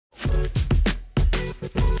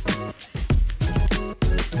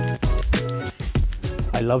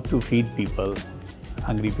I love to feed people,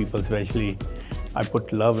 hungry people especially. I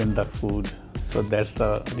put love in the food, so that's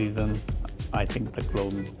the reason I think the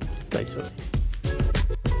Clove is special.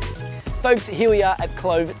 Folks, here we are at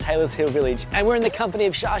Clove, Taylors Hill Village, and we're in the company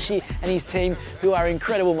of Shashi and his team, who are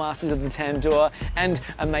incredible masters of the tandoor and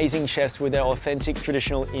amazing chefs with their authentic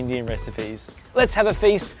traditional Indian recipes. Let's have a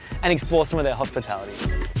feast and explore some of their hospitality.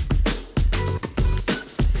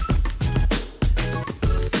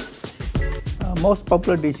 Most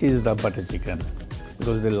popular dish is the butter chicken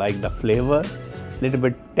because they like the flavor, little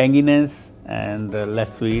bit tanginess and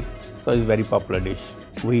less sweet, so it's very popular dish.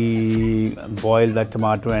 We boil the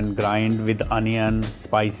tomato and grind with onion,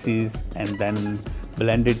 spices, and then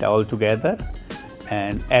blend it all together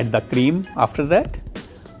and add the cream after that.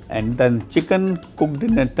 And then chicken cooked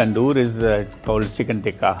in a tandoor is called chicken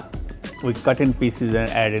tikka. We cut in pieces and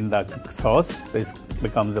add in the sauce. This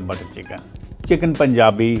becomes a butter chicken. Chicken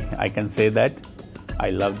Punjabi, I can say that. I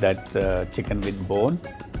love that chicken with bone.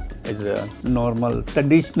 It's a normal,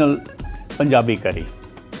 traditional Punjabi curry.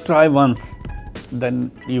 Try once,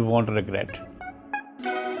 then you won't regret.